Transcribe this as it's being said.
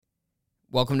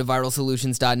Welcome to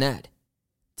viralsolutions.net.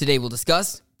 Today we'll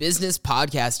discuss business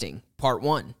podcasting, part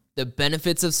 1, the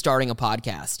benefits of starting a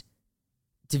podcast.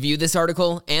 To view this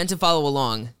article and to follow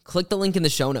along, click the link in the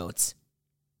show notes.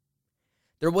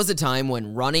 There was a time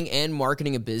when running and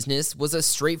marketing a business was a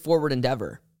straightforward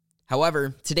endeavor.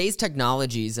 However, today's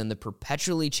technologies and the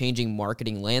perpetually changing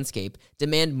marketing landscape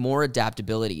demand more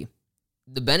adaptability.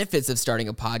 The benefits of starting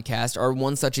a podcast are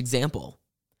one such example.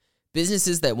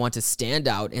 Businesses that want to stand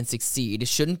out and succeed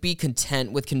shouldn't be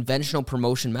content with conventional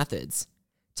promotion methods.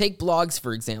 Take blogs,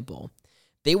 for example.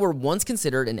 They were once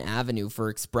considered an avenue for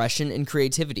expression and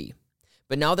creativity,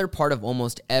 but now they're part of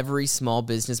almost every small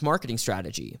business marketing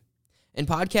strategy. And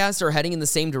podcasts are heading in the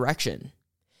same direction.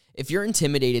 If you're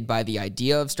intimidated by the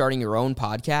idea of starting your own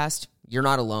podcast, you're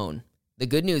not alone. The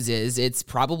good news is it's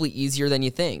probably easier than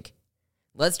you think.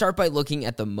 Let's start by looking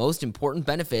at the most important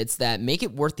benefits that make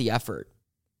it worth the effort.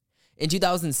 In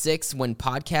 2006, when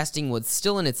podcasting was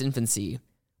still in its infancy,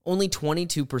 only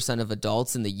 22% of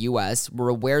adults in the U.S. were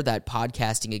aware that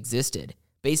podcasting existed,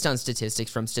 based on statistics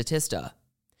from Statista.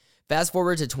 Fast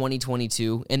forward to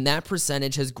 2022, and that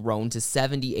percentage has grown to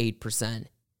 78%.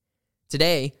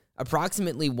 Today,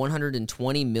 approximately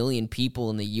 120 million people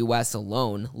in the U.S.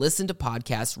 alone listen to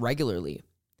podcasts regularly.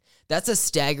 That's a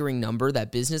staggering number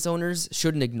that business owners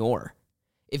shouldn't ignore.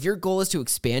 If your goal is to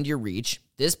expand your reach,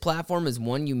 this platform is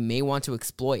one you may want to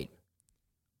exploit.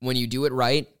 When you do it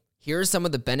right, here are some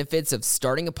of the benefits of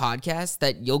starting a podcast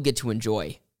that you'll get to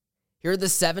enjoy. Here are the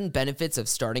 7 benefits of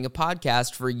starting a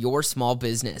podcast for your small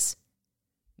business.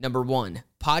 Number 1,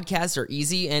 podcasts are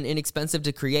easy and inexpensive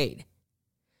to create.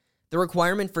 The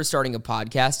requirement for starting a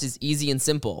podcast is easy and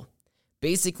simple.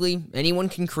 Basically, anyone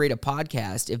can create a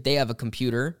podcast if they have a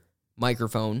computer,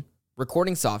 microphone,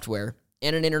 recording software,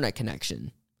 and an internet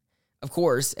connection. Of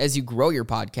course, as you grow your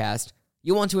podcast,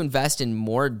 you'll want to invest in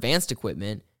more advanced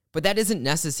equipment, but that isn't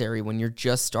necessary when you're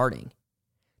just starting.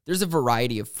 There's a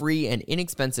variety of free and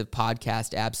inexpensive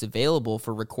podcast apps available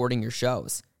for recording your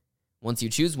shows. Once you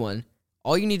choose one,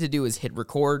 all you need to do is hit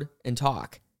record and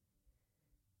talk.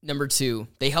 Number 2,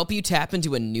 they help you tap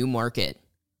into a new market.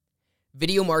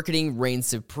 Video marketing reigns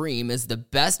supreme as the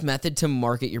best method to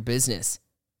market your business.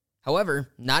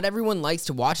 However, not everyone likes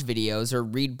to watch videos or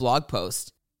read blog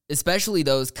posts, especially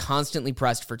those constantly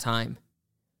pressed for time.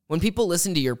 When people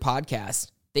listen to your podcast,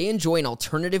 they enjoy an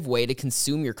alternative way to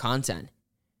consume your content.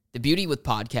 The beauty with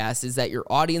podcasts is that your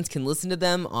audience can listen to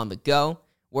them on the go,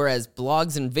 whereas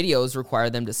blogs and videos require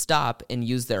them to stop and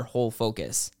use their whole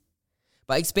focus.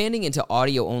 By expanding into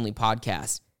audio-only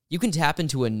podcasts, you can tap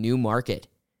into a new market.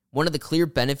 One of the clear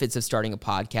benefits of starting a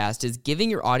podcast is giving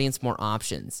your audience more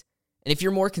options. And if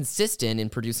you're more consistent in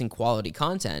producing quality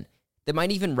content, they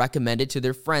might even recommend it to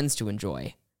their friends to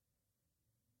enjoy.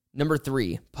 Number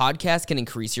 3, podcasts can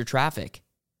increase your traffic.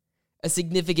 A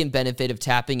significant benefit of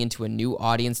tapping into a new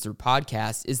audience through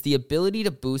podcasts is the ability to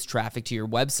boost traffic to your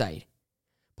website.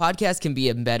 Podcasts can be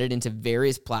embedded into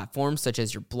various platforms such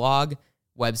as your blog,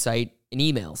 website, and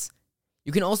emails.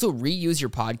 You can also reuse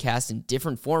your podcast in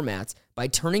different formats by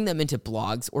turning them into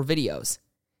blogs or videos.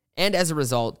 And as a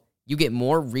result, you get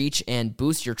more reach and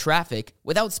boost your traffic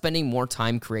without spending more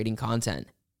time creating content.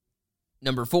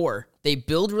 Number 4, they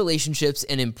build relationships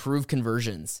and improve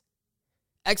conversions.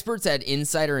 Experts at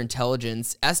Insider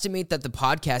Intelligence estimate that the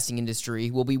podcasting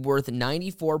industry will be worth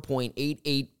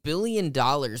 $94.88 billion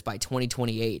by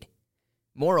 2028.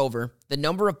 Moreover, the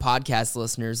number of podcast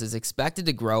listeners is expected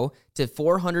to grow to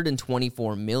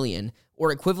 424 million,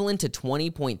 or equivalent to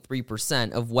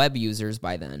 20.3% of web users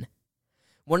by then.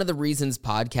 One of the reasons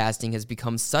podcasting has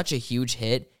become such a huge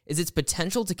hit is its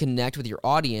potential to connect with your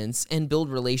audience and build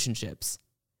relationships.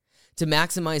 To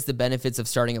maximize the benefits of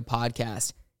starting a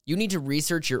podcast, you need to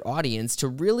research your audience to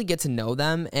really get to know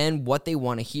them and what they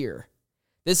want to hear.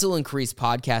 This will increase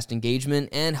podcast engagement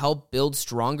and help build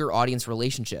stronger audience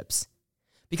relationships.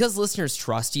 Because listeners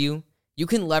trust you, you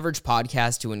can leverage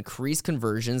podcasts to increase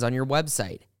conversions on your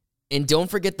website. And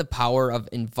don't forget the power of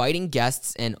inviting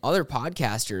guests and other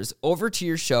podcasters over to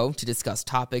your show to discuss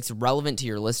topics relevant to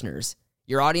your listeners.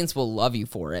 Your audience will love you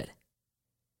for it.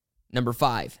 Number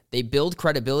 5, they build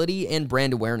credibility and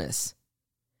brand awareness.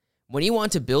 When you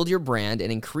want to build your brand and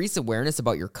increase awareness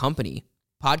about your company,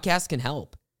 podcasts can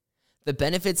help. The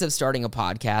benefits of starting a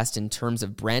podcast in terms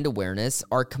of brand awareness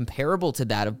are comparable to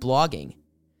that of blogging.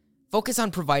 Focus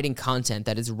on providing content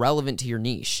that is relevant to your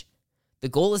niche. The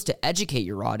goal is to educate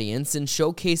your audience and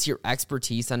showcase your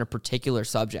expertise on a particular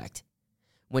subject.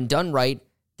 When done right,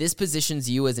 this positions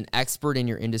you as an expert in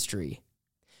your industry.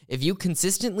 If you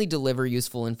consistently deliver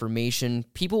useful information,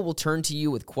 people will turn to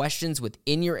you with questions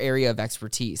within your area of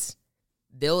expertise.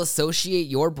 They'll associate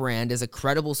your brand as a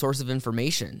credible source of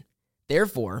information.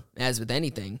 Therefore, as with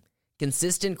anything,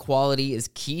 consistent quality is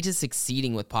key to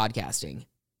succeeding with podcasting.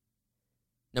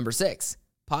 Number 6,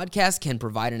 podcasts can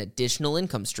provide an additional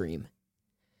income stream.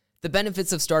 The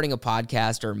benefits of starting a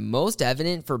podcast are most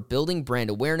evident for building brand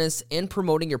awareness and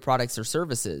promoting your products or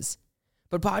services.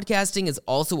 But podcasting is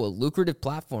also a lucrative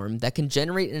platform that can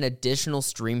generate an additional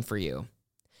stream for you.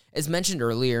 As mentioned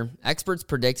earlier, experts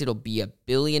predict it'll be $1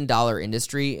 billion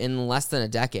industry in less than a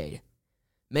decade.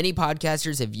 Many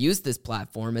podcasters have used this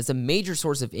platform as a major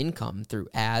source of income through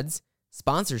ads,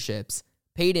 sponsorships,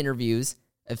 paid interviews,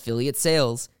 affiliate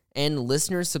sales, and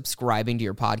listeners subscribing to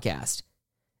your podcast.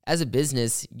 As a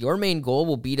business, your main goal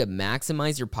will be to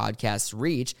maximize your podcast's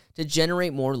reach to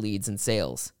generate more leads and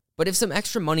sales. But if some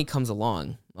extra money comes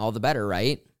along, all the better,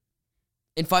 right?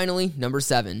 And finally, number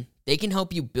 7, they can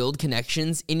help you build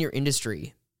connections in your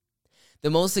industry. The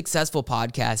most successful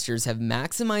podcasters have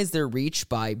maximized their reach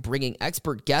by bringing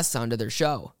expert guests onto their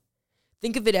show.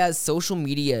 Think of it as social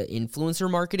media influencer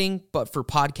marketing, but for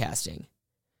podcasting.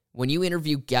 When you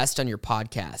interview guests on your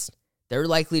podcast, they're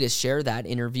likely to share that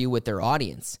interview with their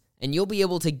audience, and you'll be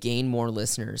able to gain more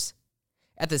listeners.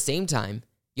 At the same time,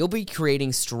 you'll be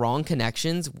creating strong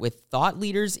connections with thought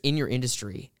leaders in your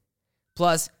industry.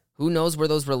 Plus, who knows where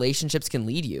those relationships can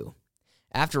lead you?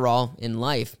 After all, in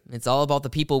life, it's all about the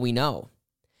people we know.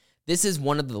 This is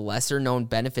one of the lesser-known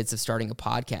benefits of starting a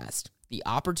podcast, the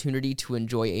opportunity to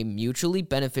enjoy a mutually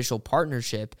beneficial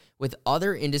partnership with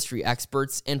other industry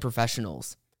experts and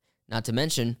professionals. Not to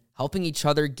mention, helping each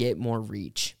other get more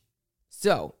reach.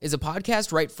 So, is a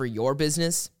podcast right for your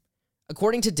business?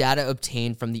 According to data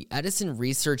obtained from the Edison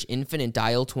Research Infinite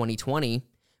Dial 2020,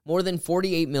 more than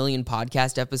 48 million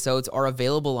podcast episodes are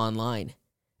available online,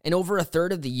 and over a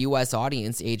third of the U.S.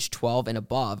 audience aged 12 and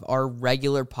above are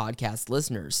regular podcast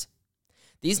listeners.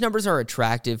 These numbers are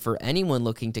attractive for anyone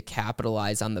looking to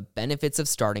capitalize on the benefits of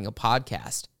starting a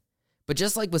podcast. But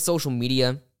just like with social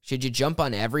media, should you jump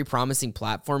on every promising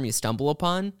platform you stumble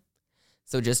upon?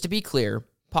 So just to be clear,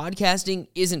 podcasting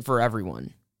isn't for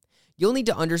everyone. You'll need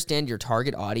to understand your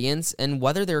target audience and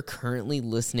whether they're currently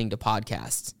listening to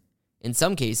podcasts. In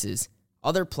some cases,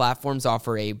 other platforms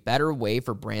offer a better way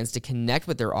for brands to connect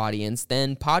with their audience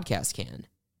than podcasts can.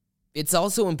 It's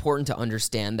also important to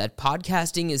understand that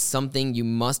podcasting is something you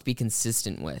must be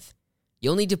consistent with.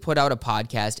 You'll need to put out a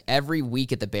podcast every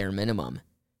week at the bare minimum.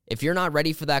 If you're not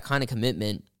ready for that kind of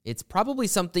commitment, it's probably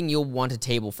something you'll want to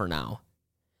table for now.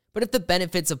 But if the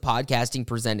benefits of podcasting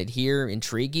presented here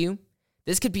intrigue you,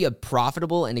 this could be a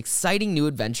profitable and exciting new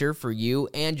adventure for you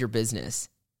and your business.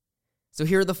 So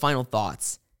here are the final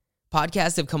thoughts.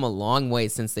 Podcasts have come a long way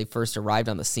since they first arrived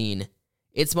on the scene.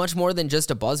 It's much more than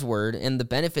just a buzzword, and the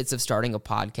benefits of starting a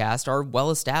podcast are well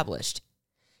established.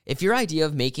 If your idea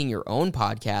of making your own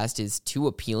podcast is too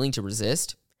appealing to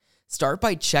resist, start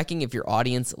by checking if your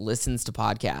audience listens to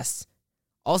podcasts.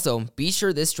 Also, be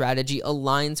sure this strategy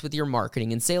aligns with your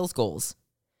marketing and sales goals.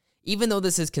 Even though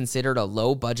this is considered a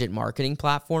low-budget marketing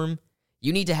platform,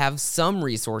 you need to have some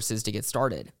resources to get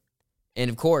started. And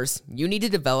of course, you need to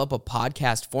develop a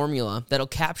podcast formula that'll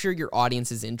capture your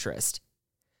audience's interest.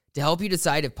 To help you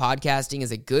decide if podcasting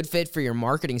is a good fit for your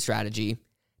marketing strategy,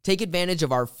 take advantage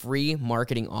of our free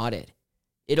marketing audit.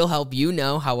 It'll help you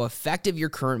know how effective your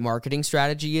current marketing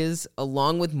strategy is,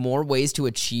 along with more ways to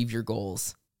achieve your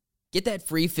goals. Get that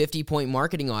free 50-point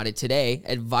marketing audit today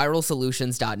at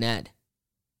viralsolutions.net.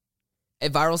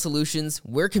 At Viral Solutions,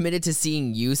 we're committed to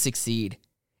seeing you succeed.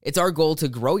 It's our goal to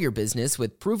grow your business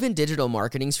with proven digital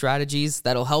marketing strategies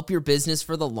that'll help your business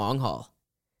for the long haul.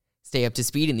 Stay up to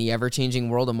speed in the ever-changing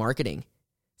world of marketing.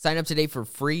 Sign up today for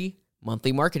free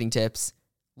monthly marketing tips,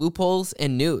 loopholes,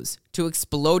 and news to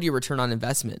explode your return on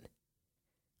investment.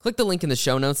 Click the link in the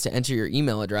show notes to enter your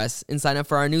email address and sign up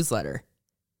for our newsletter.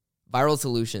 Viral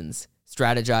Solutions.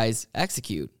 Strategize,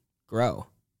 execute, grow.